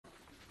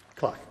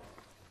Clerk.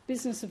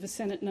 Business of the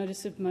Senate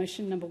Notice of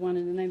Motion number 1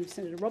 in the name of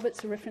Senator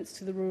Roberts, a reference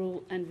to the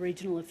Rural and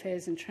Regional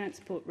Affairs and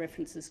Transport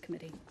References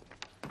Committee.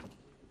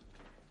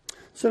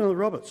 Senator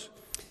Roberts.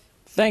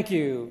 Thank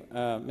you,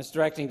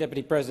 Mr Acting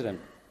Deputy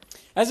President.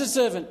 As a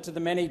servant to the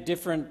many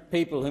different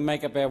people who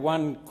make up our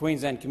one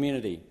Queensland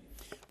community,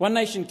 One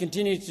Nation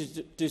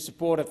continues to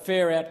support a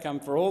fair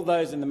outcome for all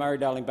those in the Murray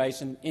Darling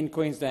Basin, in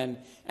Queensland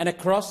and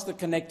across the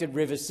connected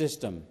river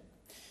system.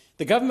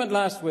 The government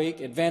last week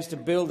advanced a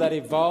bill that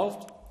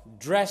evolved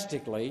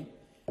drastically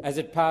as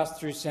it passed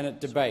through Senate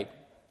debate.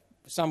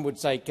 Some would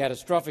say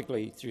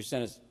catastrophically through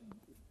Senate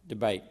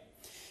debate.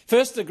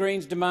 First, the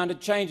Greens demanded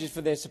changes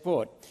for their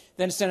support.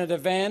 Then Senator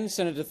Van,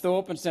 Senator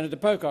Thorpe and Senator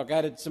Pocock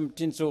added some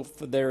tinsel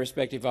for their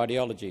respective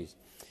ideologies.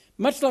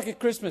 Much like a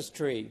Christmas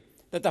tree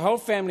that the whole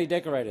family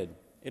decorated,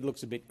 it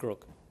looks a bit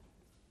crook.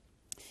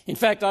 In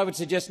fact, I would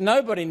suggest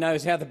nobody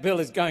knows how the bill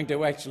is going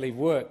to actually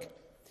work.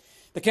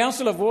 The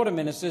Council of Water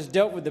Ministers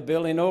dealt with the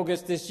bill in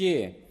August this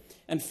year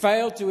and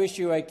failed to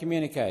issue a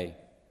communique,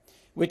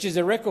 which is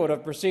a record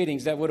of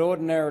proceedings that would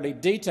ordinarily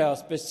detail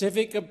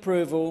specific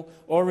approval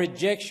or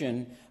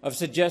rejection of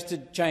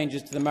suggested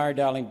changes to the Murray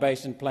Darling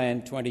Basin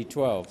Plan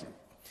 2012.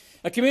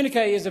 A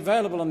communique is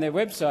available on their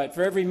website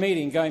for every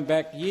meeting going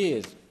back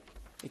years,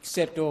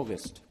 except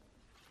August.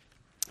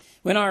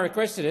 When I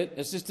requested it,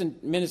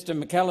 Assistant Minister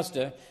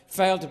McAllister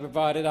failed to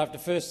provide it after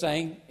first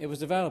saying it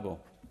was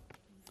available.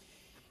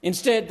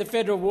 Instead, the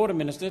Federal Water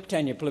Minister,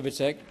 Tanya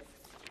Plibersek,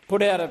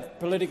 put out a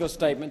political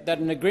statement that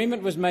an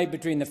agreement was made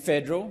between the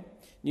Federal,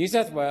 New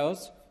South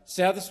Wales,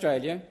 South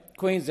Australia,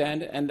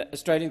 Queensland and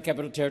Australian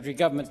Capital Territory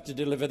governments to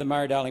deliver the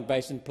Murray Darling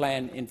Basin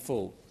Plan in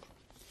full.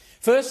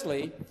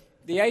 Firstly,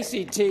 the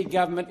ACT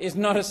government is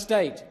not a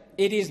state.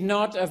 It is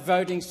not a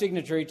voting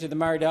signatory to the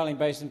Murray Darling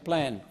Basin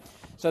Plan.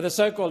 So the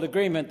so-called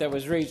agreement that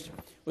was reached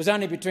was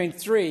only between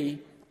 3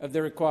 of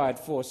the required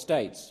 4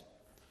 states.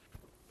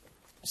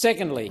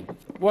 Secondly,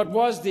 what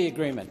was the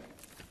agreement?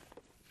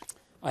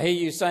 I hear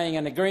you saying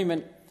an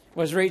agreement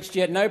was reached,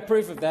 yet no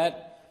proof of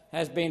that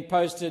has been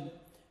posted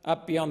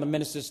up beyond the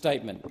minister's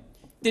statement.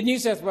 Did New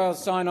South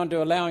Wales sign on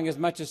to allowing as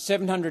much as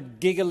 700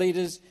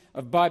 gigalitres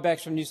of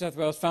buybacks from New South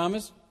Wales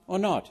farmers or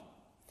not?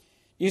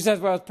 New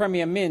South Wales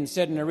Premier Min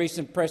said in a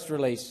recent press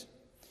release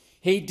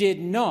he did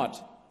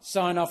not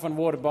sign off on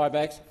water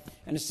buybacks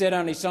and instead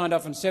only signed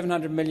off on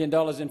 $700 million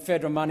in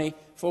federal money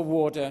for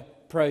water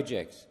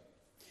projects.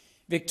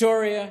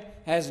 Victoria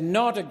has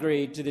not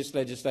agreed to this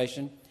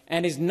legislation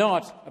and is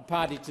not a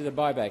party to the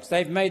buybacks.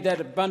 They've made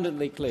that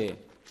abundantly clear.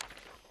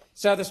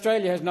 South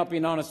Australia has not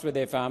been honest with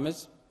their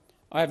farmers.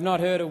 I have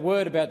not heard a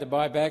word about the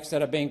buybacks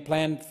that are being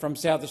planned from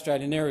South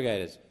Australian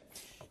irrigators.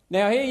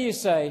 Now here you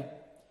say,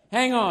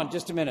 hang on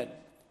just a minute,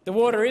 the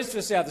water is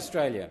for South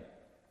Australia.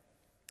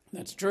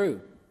 That's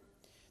true.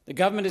 The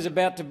government is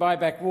about to buy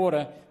back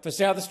water for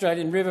South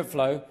Australian river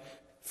flow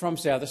from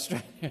South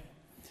Australia.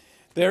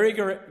 Their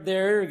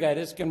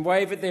irrigators can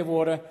wave at their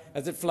water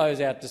as it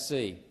flows out to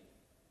sea.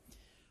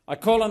 I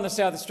call on the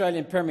South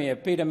Australian Premier,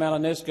 Peter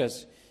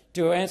Malinauskas,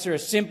 to answer a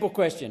simple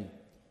question.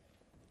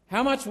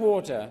 How much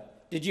water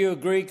did you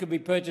agree could be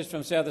purchased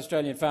from South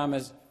Australian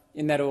farmers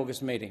in that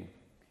August meeting?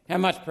 How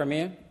much,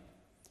 Premier?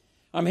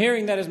 I'm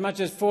hearing that as much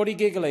as 40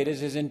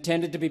 gigalitres is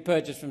intended to be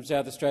purchased from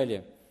South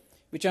Australia,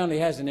 which only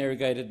has an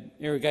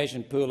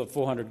irrigation pool of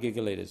 400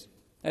 gigalitres.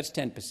 That's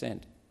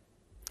 10%.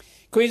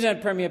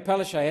 Queensland Premier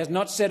Palaszczuk has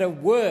not said a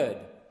word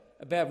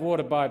about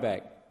water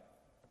buyback.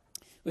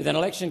 With an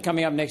election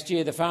coming up next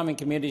year, the farming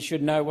community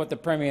should know what the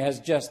Premier has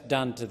just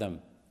done to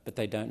them, but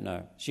they don't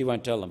know. She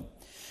won't tell them.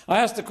 I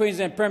asked the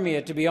Queensland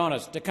Premier to be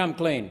honest, to come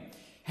clean.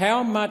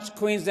 How much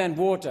Queensland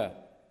water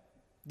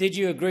did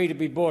you agree to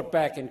be bought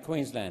back in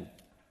Queensland?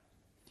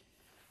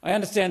 I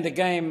understand the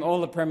game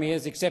all the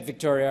premiers except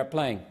Victoria are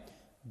playing.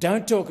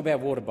 Don't talk about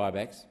water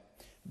buybacks.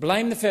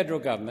 Blame the federal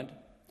government.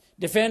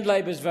 Defend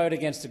Labor's vote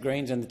against the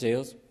Greens and the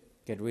Teals.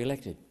 Get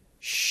re-elected.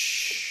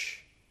 Shh.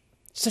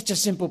 Such a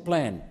simple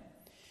plan,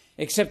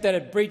 except that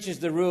it breaches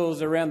the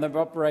rules around the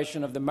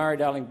operation of the Murray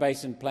Darling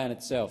Basin Plan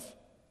itself.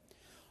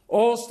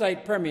 All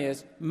state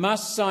premiers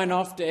must sign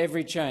off to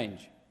every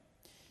change.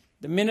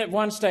 The minute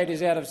one state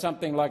is out of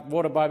something like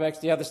water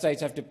buybacks, the other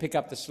states have to pick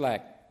up the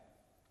slack.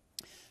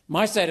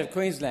 My state of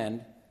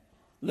Queensland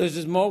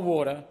loses more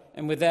water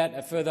and with that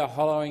a further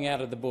hollowing out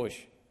of the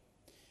bush.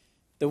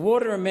 The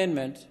Water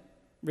Amendment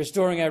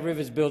Restoring Our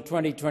Rivers Bill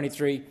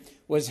 2023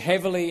 was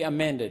heavily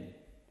amended,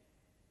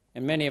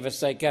 and many of us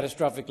say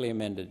catastrophically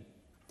amended.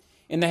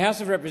 In the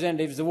House of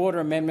Representatives, the Water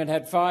Amendment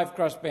had 5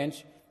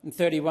 crossbench and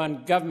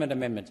 31 government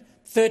amendments.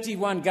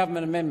 31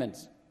 government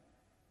amendments.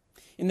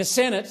 In the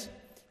Senate,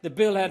 the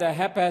bill had a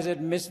haphazard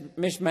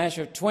mishmash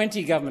of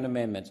 20 government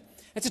amendments.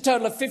 That's a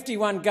total of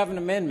 51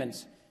 government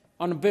amendments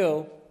on a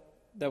bill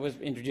that was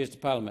introduced to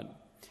Parliament,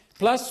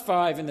 plus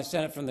 5 in the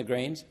Senate from the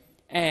Greens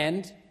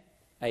and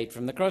 8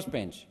 from the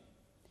crossbench.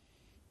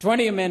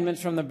 20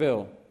 amendments from the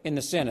bill in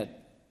the Senate,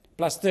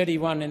 plus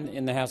 31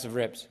 in the House of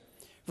Reps,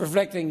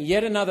 reflecting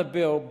yet another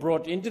bill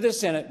brought into the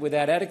Senate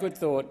without adequate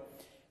thought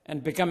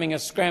and becoming a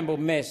scrambled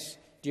mess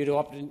due to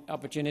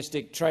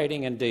opportunistic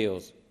trading and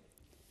deals.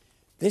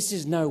 This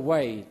is no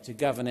way to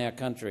govern our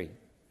country.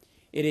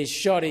 It is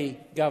shoddy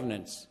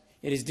governance.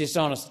 It is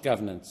dishonest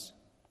governance.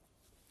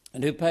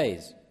 And who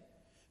pays?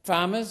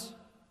 Farmers,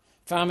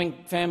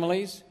 farming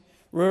families,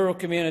 rural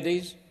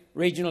communities,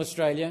 regional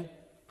Australia,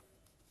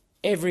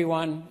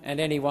 everyone and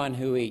anyone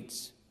who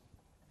eats.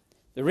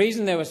 The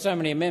reason there were so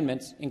many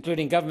amendments,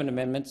 including government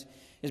amendments,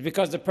 is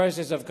because the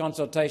process of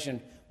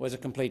consultation was a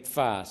complete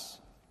farce.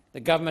 The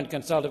government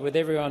consulted with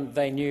everyone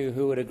they knew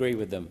who would agree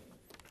with them.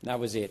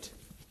 That was it.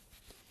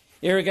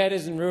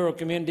 Irrigators in rural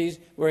communities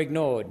were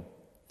ignored.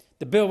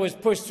 The bill was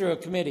pushed through a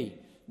committee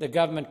the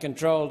government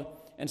controlled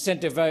and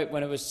sent to vote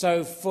when it was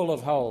so full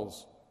of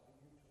holes.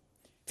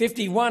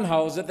 51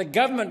 holes that the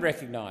government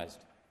recognised.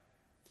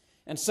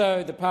 And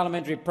so the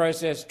parliamentary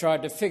process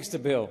tried to fix the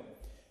bill.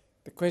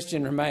 The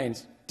question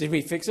remains, did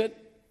we fix it?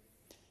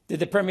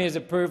 Did the premiers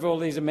approve all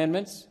these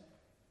amendments?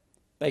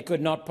 They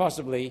could not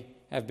possibly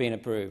have been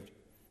approved.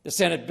 The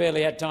Senate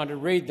barely had time to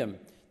read them.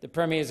 The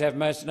premiers have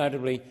most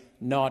notably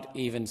not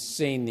even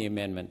seen the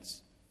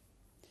amendments.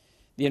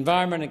 The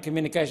Environment and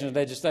Communications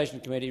Legislation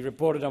Committee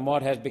reported on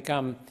what has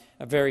become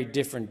a very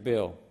different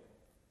bill.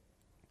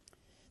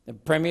 The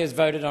premiers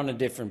voted on a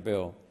different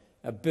bill,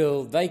 a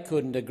bill they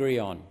couldn't agree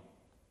on,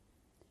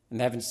 and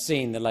they haven't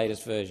seen the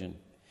latest version.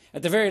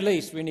 At the very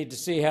least, we need to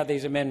see how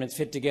these amendments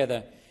fit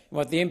together and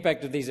what the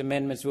impact of these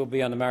amendments will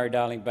be on the Murray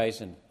Darling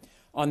Basin,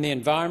 on the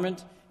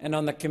environment and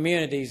on the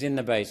communities in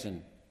the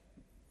basin.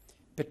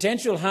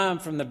 Potential harm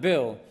from the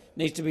bill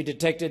needs to be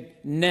detected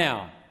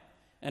now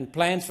and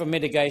plans for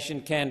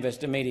mitigation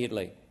canvassed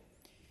immediately.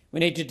 We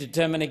need to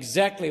determine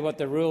exactly what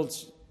the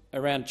rules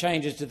around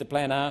changes to the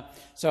plan are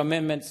so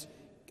amendments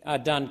are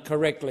done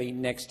correctly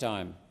next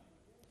time.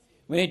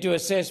 We need to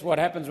assess what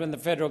happens when the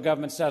federal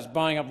government starts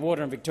buying up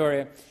water in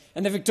Victoria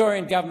and the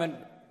Victorian government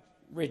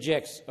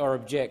rejects or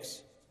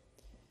objects.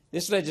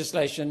 This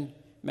legislation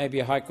may be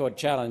a High Court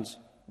challenge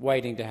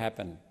waiting to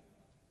happen.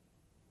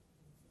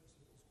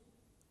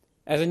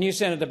 As a new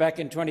senator back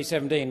in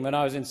 2017, when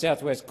I was in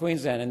southwest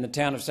Queensland in the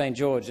town of St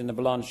George in the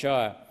Balonne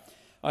Shire,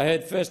 I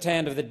heard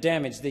firsthand of the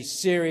damage, the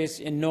serious,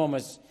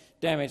 enormous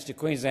damage to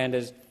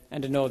Queenslanders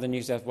and to northern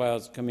New South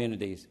Wales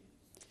communities.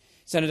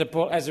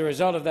 As a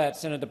result of that,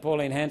 Senator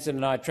Pauline Hanson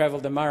and I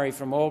travelled the Murray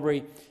from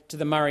Albury to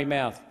the Murray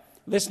mouth,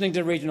 listening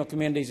to regional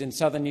communities in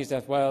southern New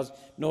South Wales,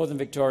 northern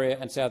Victoria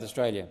and South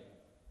Australia.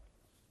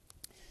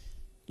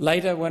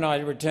 Later, when I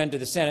returned to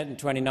the Senate in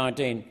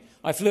 2019,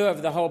 I flew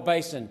over the whole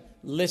basin,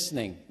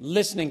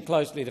 listening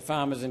closely to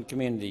farmers and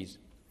communities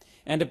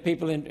and to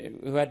people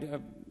who had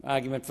an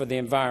argument for the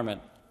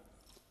environment.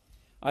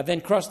 I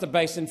then crossed the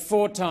basin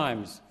 4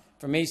 times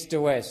from east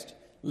to west,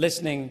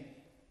 listening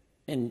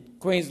in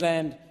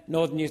Queensland,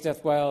 northern New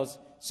South Wales,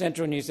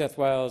 central New South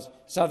Wales,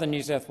 southern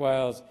New South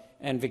Wales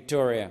and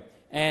Victoria,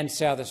 and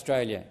South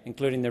Australia,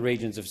 including the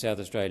regions of South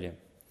Australia.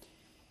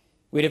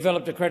 We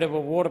developed a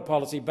credible water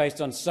policy based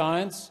on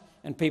science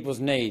and people's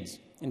needs,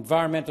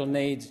 environmental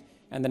needs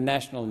and the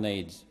national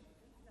needs.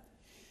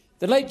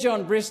 The late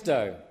John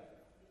Bristow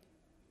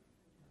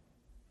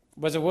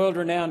was a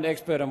world-renowned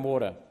expert on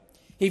water.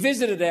 He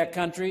visited our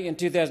country in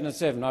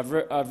 2007.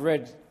 I've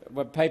read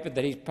a paper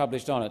that he's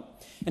published on it,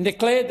 and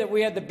declared that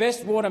we had the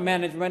best water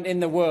management in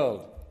the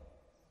world.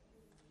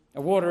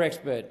 A water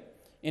expert,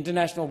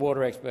 international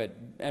water expert,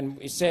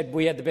 and he said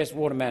we had the best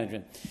water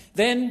management.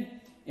 Then,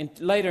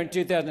 later in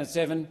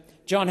 2007,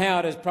 John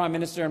Howard as Prime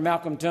Minister and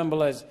Malcolm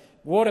Turnbull as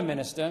Water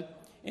Minister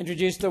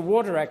introduced the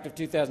Water Act of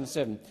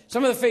 2007.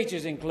 Some of the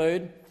features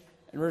include,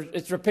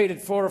 it's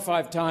repeated 4 or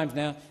 5 times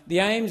now, the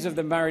aims of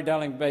the Murray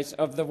Darling Basin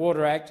of the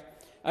Water Act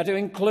are to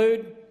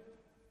include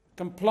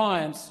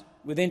compliance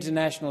with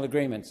international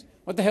agreements.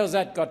 What the hell's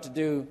that got to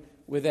do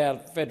with our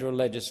federal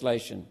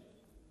legislation?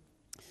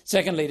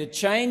 Secondly, to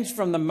change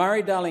from the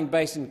Murray Darling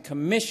Basin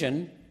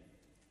Commission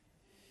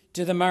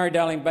to the Murray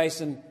Darling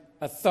Basin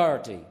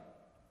Authority.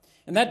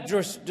 And that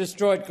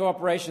destroyed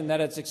cooperation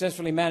that had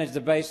successfully managed the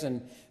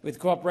basin with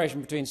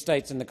cooperation between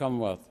states and the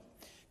Commonwealth.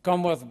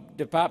 Commonwealth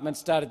departments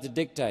started to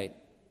dictate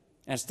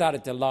and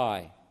started to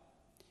lie.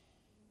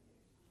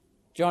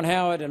 John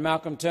Howard and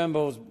Malcolm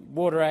Turnbull's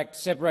Water Act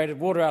separated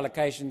water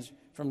allocations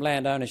from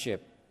land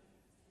ownership,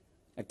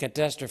 a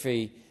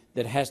catastrophe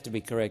that has to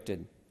be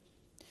corrected.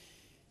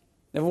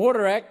 The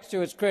Water Act,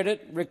 to its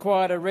credit,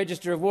 required a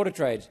register of water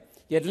trades,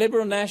 yet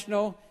Liberal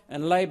National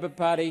and Labor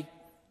Party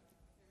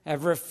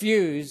have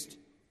refused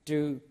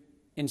to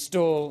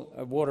install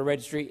a water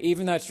registry,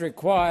 even though it's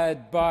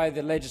required by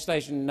the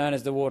legislation known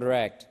as the Water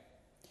Act.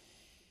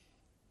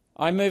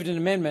 I moved an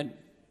amendment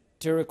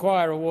to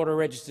require a water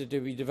register to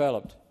be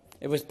developed.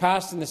 It was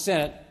passed in the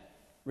Senate,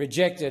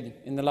 rejected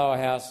in the lower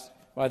house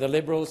by the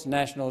Liberals,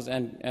 Nationals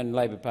and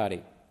Labor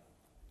Party.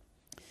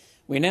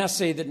 We now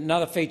see that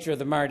another feature of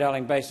the Murray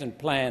Darling Basin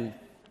Plan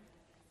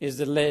is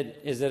that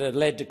it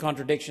led to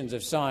contradictions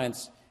of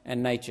science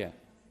and nature,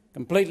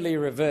 completely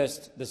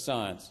reversed the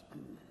science.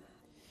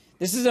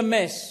 This is a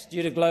mess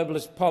due to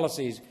globalist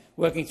policies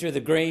working through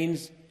the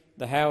Greens,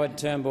 the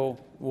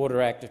Howard-Turnbull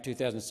Water Act of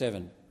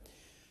 2007.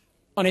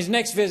 On his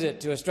next visit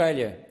to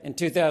Australia in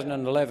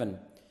 2011,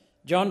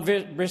 John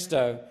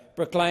Bristow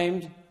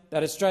proclaimed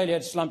that Australia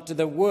had slumped to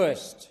the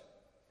world's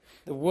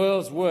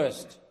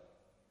worst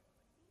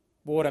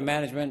water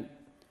management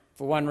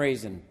for one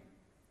reason: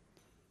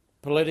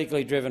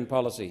 politically driven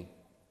policy.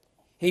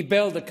 He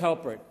belled the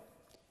culprit,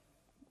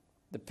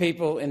 the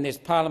people in this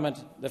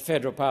parliament, the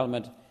federal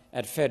parliament,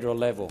 at federal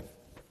level.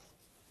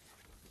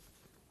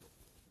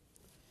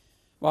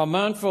 While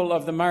mindful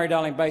of the Murray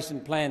Darling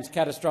Basin Plan's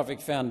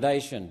catastrophic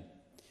foundation,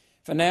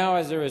 for now,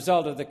 as a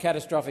result of the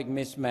catastrophic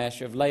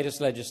mismatch of latest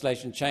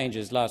legislation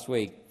changes last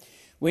week,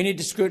 we need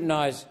to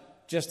scrutinise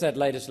just that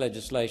latest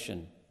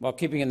legislation, while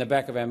keeping in the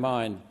back of our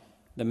mind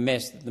the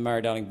mess that the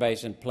Murray Darling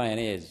Basin Plan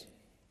is.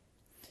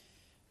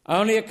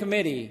 Only a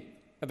committee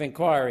of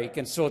inquiry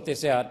can sort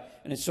this out,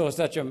 and ensure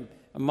such a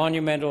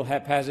monumental,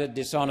 haphazard,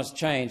 dishonest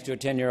change to a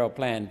 10-year-old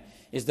plan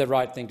is the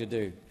right thing to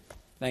do.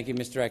 Thank you,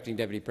 Mr Acting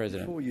Deputy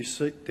President. Before you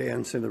sit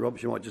down, Senator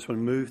Roberts, you might just want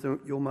to move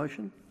your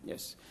motion.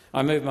 Yes.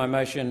 I move my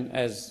motion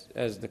as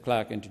the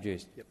clerk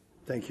introduced. Yep.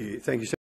 Thank you. Thank you.